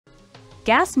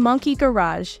Gas Monkey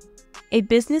Garage, a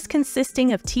business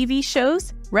consisting of TV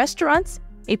shows, restaurants,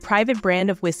 a private brand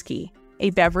of whiskey,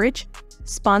 a beverage,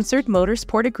 sponsored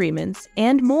motorsport agreements,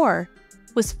 and more,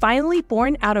 was finally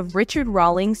born out of Richard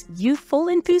Rawlings' youthful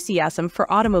enthusiasm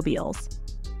for automobiles.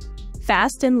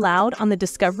 Fast and Loud on the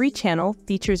Discovery Channel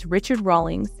features Richard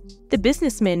Rawlings, the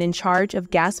businessman in charge of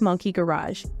Gas Monkey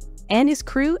Garage, and his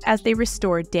crew as they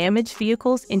restore damaged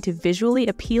vehicles into visually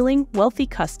appealing, wealthy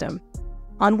custom.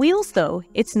 On wheels, though,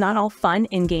 it's not all fun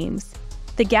and games.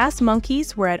 The Gas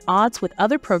Monkeys were at odds with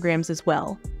other programs as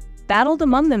well, battled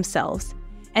among themselves,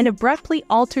 and abruptly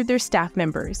altered their staff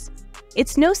members.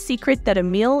 It's no secret that a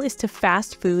meal is to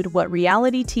fast food what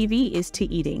reality TV is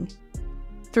to eating.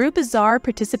 Through bizarre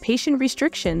participation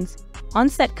restrictions,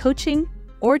 on-set coaching,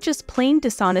 or just plain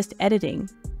dishonest editing,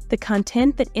 the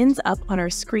content that ends up on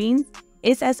our screens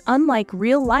is as unlike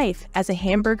real life as a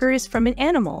hamburger is from an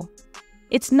animal.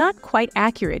 It's not quite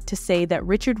accurate to say that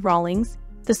Richard Rawlings,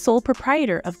 the sole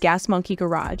proprietor of Gas Monkey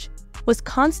Garage, was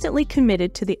constantly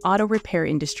committed to the auto repair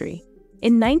industry.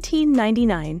 In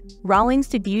 1999, Rawlings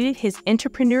debuted his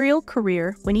entrepreneurial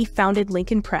career when he founded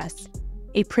Lincoln Press,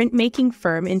 a printmaking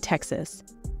firm in Texas.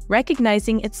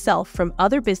 Recognizing itself from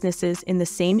other businesses in the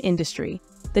same industry,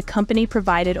 the company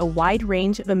provided a wide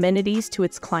range of amenities to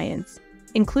its clients,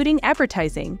 including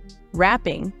advertising,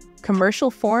 wrapping,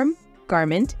 commercial form,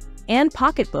 garment, and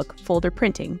pocketbook folder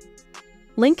printing.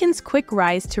 Lincoln's quick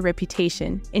rise to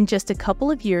reputation in just a couple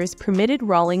of years permitted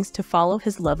Rawlings to follow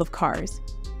his love of cars,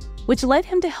 which led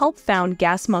him to help found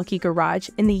Gas Monkey Garage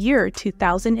in the year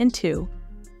 2002.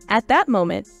 At that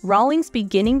moment, Rawlings'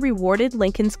 beginning rewarded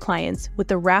Lincoln's clients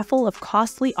with a raffle of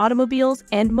costly automobiles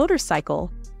and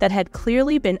motorcycle that had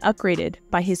clearly been upgraded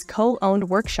by his co-owned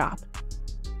workshop.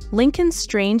 Lincoln's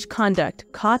strange conduct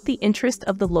caught the interest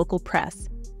of the local press,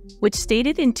 which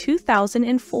stated in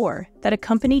 2004 that a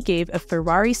company gave a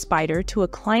Ferrari Spider to a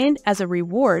client as a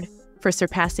reward for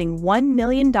surpassing $1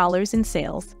 million in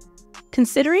sales.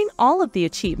 Considering all of the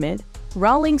achievement,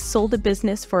 Rawlings sold the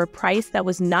business for a price that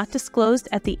was not disclosed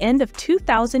at the end of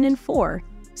 2004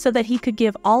 so that he could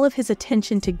give all of his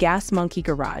attention to Gas Monkey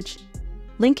Garage.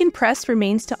 Lincoln Press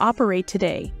remains to operate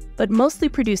today, but mostly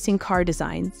producing car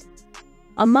designs.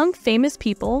 Among famous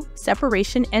people,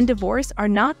 separation and divorce are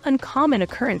not uncommon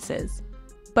occurrences,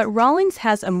 but Rawlings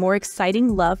has a more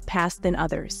exciting love past than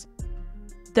others.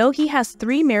 Though he has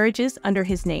 3 marriages under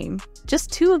his name,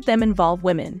 just 2 of them involve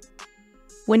women.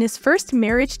 When his first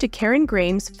marriage to Karen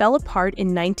Grimes fell apart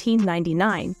in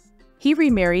 1999, he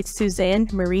remarried Suzanne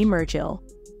Marie Mergil.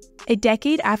 A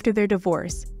decade after their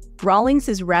divorce, Rawlings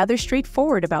is rather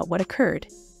straightforward about what occurred.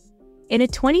 In a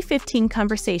 2015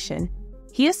 conversation,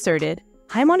 he asserted,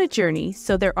 "I'm on a journey,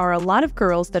 so there are a lot of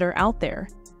girls that are out there."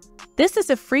 This is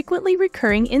a frequently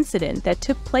recurring incident that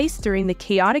took place during the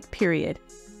chaotic period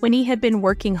when he had been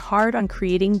working hard on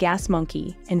creating Gas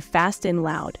Monkey and Fast and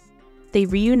Loud. They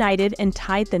reunited and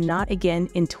tied the knot again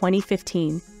in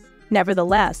 2015,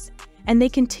 nevertheless, and they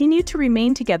continue to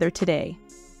remain together today.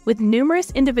 With numerous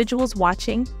individuals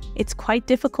watching, it's quite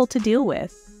difficult to deal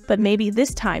with, but maybe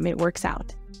this time it works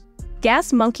out.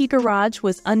 Gas Monkey Garage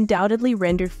was undoubtedly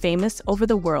rendered famous over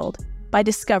the world by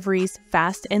Discovery's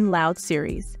Fast and Loud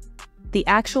series. The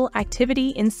actual activity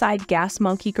inside Gas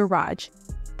Monkey Garage,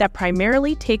 that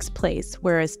primarily takes place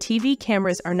whereas TV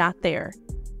cameras are not there,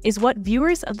 is what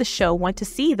viewers of the show want to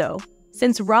see though,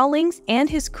 since Rawlings and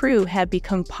his crew have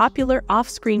become popular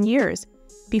off-screen years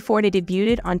before they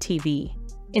debuted on TV.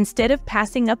 Instead of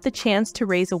passing up the chance to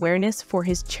raise awareness for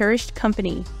his cherished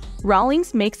company,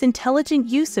 Rawlings makes intelligent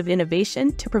use of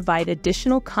innovation to provide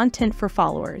additional content for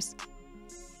followers.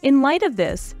 In light of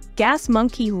this, Gas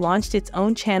Monkey launched its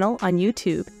own channel on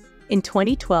YouTube in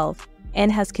 2012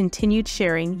 and has continued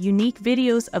sharing unique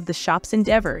videos of the shop's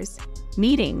endeavors,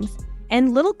 meetings,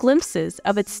 and little glimpses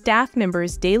of its staff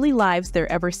members' daily lives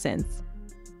there ever since.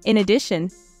 In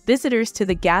addition, visitors to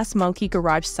the Gas Monkey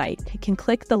Garage site can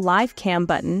click the live cam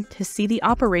button to see the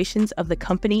operations of the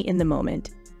company in the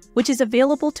moment, which is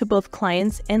available to both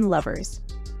clients and lovers.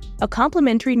 A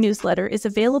complimentary newsletter is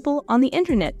available on the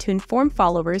internet to inform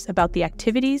followers about the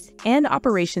activities and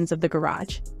operations of the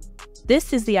garage.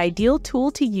 This is the ideal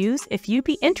tool to use if you'd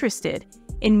be interested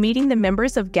in meeting the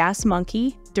members of Gas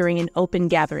Monkey during an open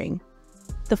gathering.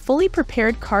 The fully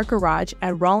prepared car garage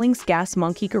at Rawlings Gas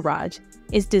Monkey Garage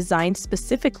is designed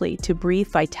specifically to breathe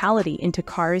vitality into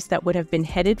cars that would have been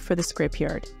headed for the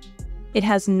scrapyard. It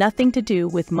has nothing to do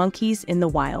with monkeys in the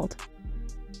wild.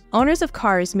 Owners of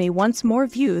cars may once more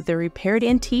view their repaired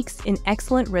antiques in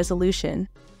excellent resolution.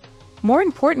 More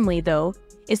importantly, though,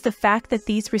 is the fact that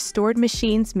these restored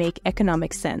machines make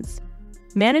economic sense.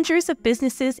 Managers of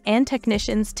businesses and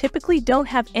technicians typically don't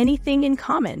have anything in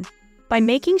common. By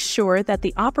making sure that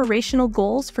the operational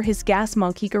goals for his Gas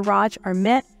Monkey garage are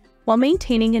met while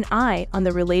maintaining an eye on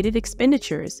the related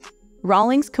expenditures,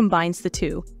 Rawlings combines the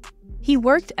two. He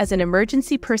worked as an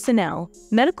emergency personnel,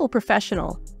 medical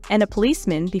professional, and a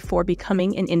policeman before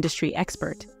becoming an industry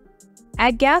expert.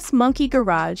 At Gas Monkey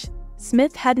Garage,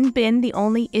 Smith hadn't been the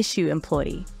only issue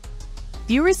employee.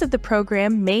 Viewers of the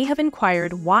program may have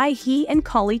inquired why he and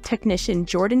colleague technician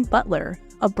Jordan Butler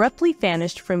abruptly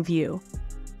vanished from view.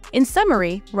 In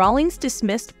summary, Rawlings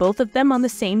dismissed both of them on the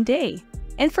same day,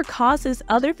 and for causes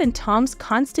other than Tom's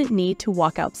constant need to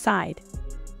walk outside.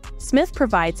 Smith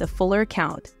provides a fuller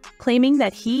account, claiming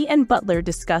that he and Butler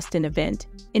discussed an event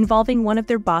involving one of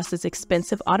their boss's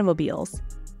expensive automobiles.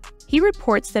 He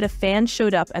reports that a fan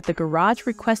showed up at the garage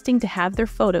requesting to have their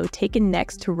photo taken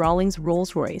next to Rawlings'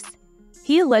 Rolls-Royce.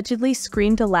 He allegedly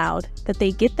screamed aloud that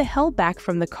they get the hell back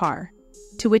from the car,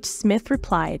 to which Smith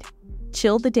replied,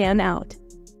 "Chill the damn out."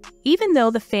 Even though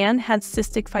the fan had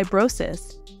cystic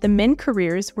fibrosis, the men's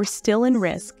careers were still in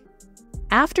risk.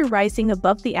 After rising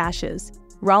above the ashes,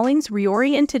 Rawlings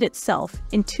reoriented itself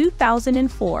in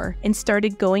 2004 and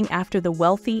started going after the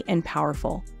wealthy and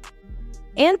powerful.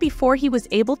 And before he was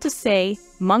able to say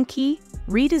monkey,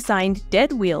 redesigned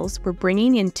dead wheels were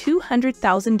bringing in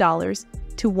 $200,000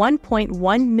 to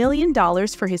 $1.1 million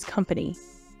for his company.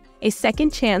 A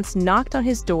second chance knocked on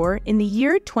his door in the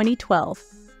year 2012,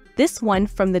 this one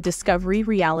from the Discovery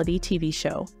reality TV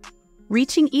show.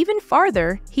 Reaching even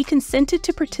farther, he consented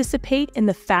to participate in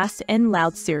the Fast and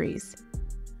Loud series.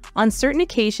 On certain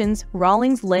occasions,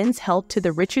 Rawlings lends help to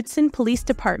the Richardson Police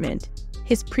Department,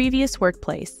 his previous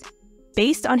workplace.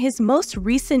 Based on his most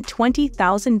recent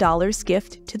 $20,000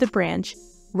 gift to the branch,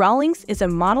 Rawlings is a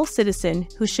model citizen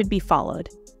who should be followed.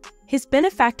 His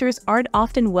benefactors aren't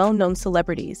often well-known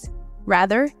celebrities.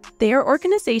 Rather, they are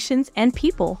organizations and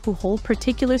people who hold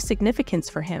particular significance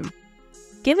for him.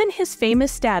 Given his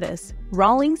famous status,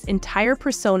 Rawlings' entire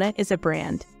persona is a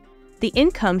brand. The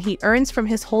income he earns from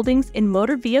his holdings in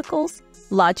motor vehicles,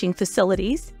 lodging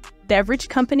facilities, beverage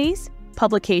companies,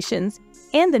 publications,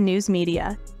 and the news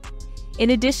media.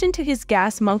 In addition to his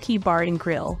Gas Monkey Bar and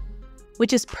Grill,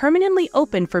 which is permanently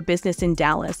open for business in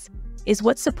Dallas, is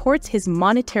what supports his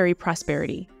monetary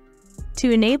prosperity.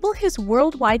 To enable his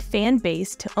worldwide fan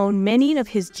base to own many of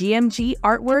his GMG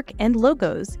artwork and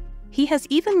logos, he has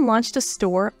even launched a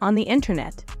store on the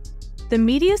internet. The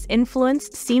media's influence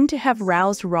seemed to have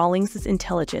roused Rawlings'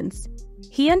 intelligence.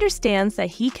 He understands that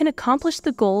he can accomplish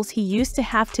the goals he used to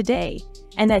have today,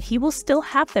 and that he will still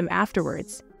have them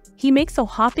afterwards. He makes a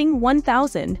whopping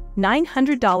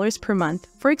 $1,900 per month,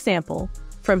 for example,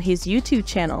 from his YouTube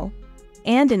channel,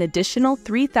 and an additional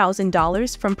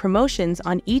 $3,000 from promotions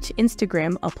on each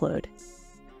Instagram upload.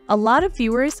 A lot of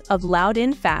viewers of Loud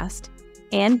and Fast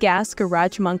and Gas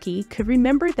Garage Monkey could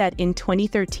remember that in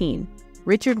 2013,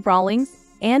 Richard Rawlings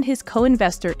and his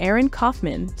co-investor Aaron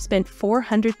Kaufman spent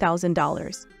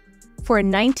 $400,000 for a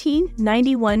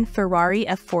 1991 Ferrari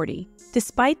F40.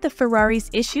 Despite the Ferrari's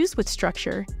issues with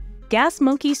structure, Gas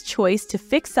Monkey's choice to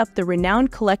fix up the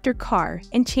renowned collector car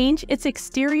and change its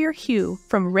exterior hue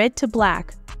from red to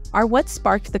black are what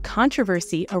sparked the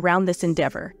controversy around this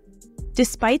endeavor.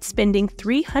 Despite spending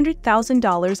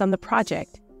 $300,000 on the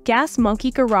project, Gas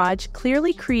Monkey Garage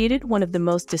clearly created one of the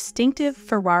most distinctive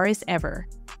Ferraris ever.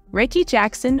 Ricky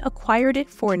Jackson acquired it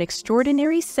for an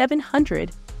extraordinary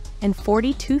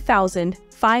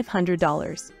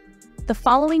 $742,500. The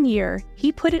following year,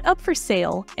 he put it up for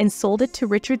sale and sold it to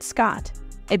Richard Scott,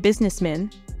 a businessman,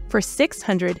 for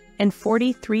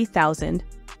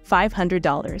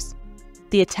 $643,500.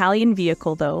 The Italian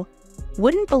vehicle, though,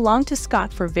 wouldn't belong to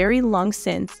Scott for very long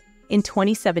since, in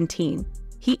 2017,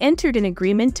 he entered an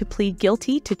agreement to plead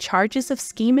guilty to charges of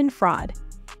scheme and fraud,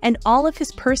 and all of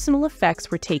his personal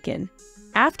effects were taken.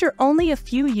 After only a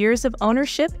few years of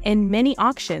ownership and many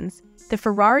auctions, the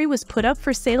Ferrari was put up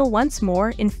for sale once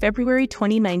more in February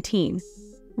 2019.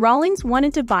 Rawlings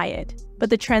wanted to buy it, but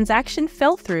the transaction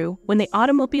fell through when the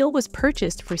automobile was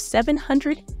purchased for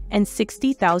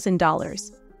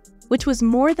 $760,000, which was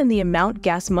more than the amount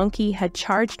Gas Monkey had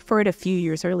charged for it a few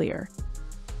years earlier.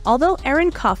 Although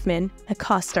Aaron Kaufman, a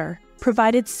co-star,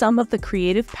 provided some of the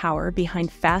creative power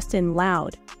behind Fast and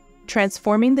Loud,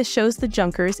 transforming the show's The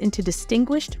Junkers into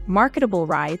distinguished, marketable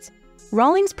rides,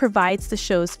 Rawlings provides the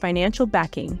show's financial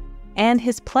backing and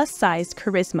his plus-sized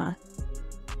charisma.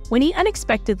 When he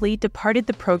unexpectedly departed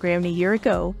the program a year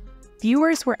ago,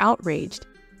 viewers were outraged,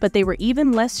 but they were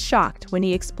even less shocked when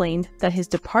he explained that his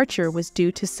departure was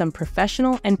due to some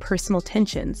professional and personal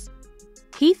tensions.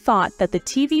 He thought that the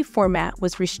TV format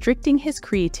was restricting his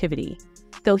creativity,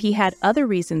 though he had other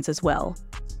reasons as well.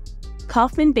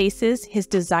 Kaufman bases his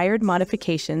desired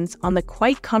modifications on the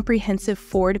quite comprehensive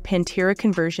Ford Pantera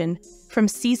conversion from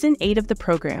Season 8 of the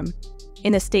program.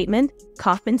 In a statement,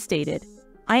 Kaufman stated,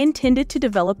 "I intended to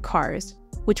develop cars,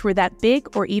 which were that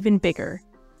big or even bigger,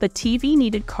 but TV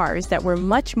needed cars that were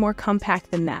much more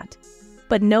compact than that.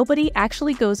 But nobody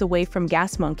actually goes away from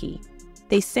Gas Monkey.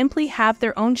 They simply have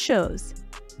their own shows."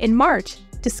 In March,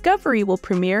 Discovery will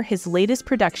premiere his latest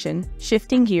production,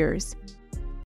 Shifting Gears,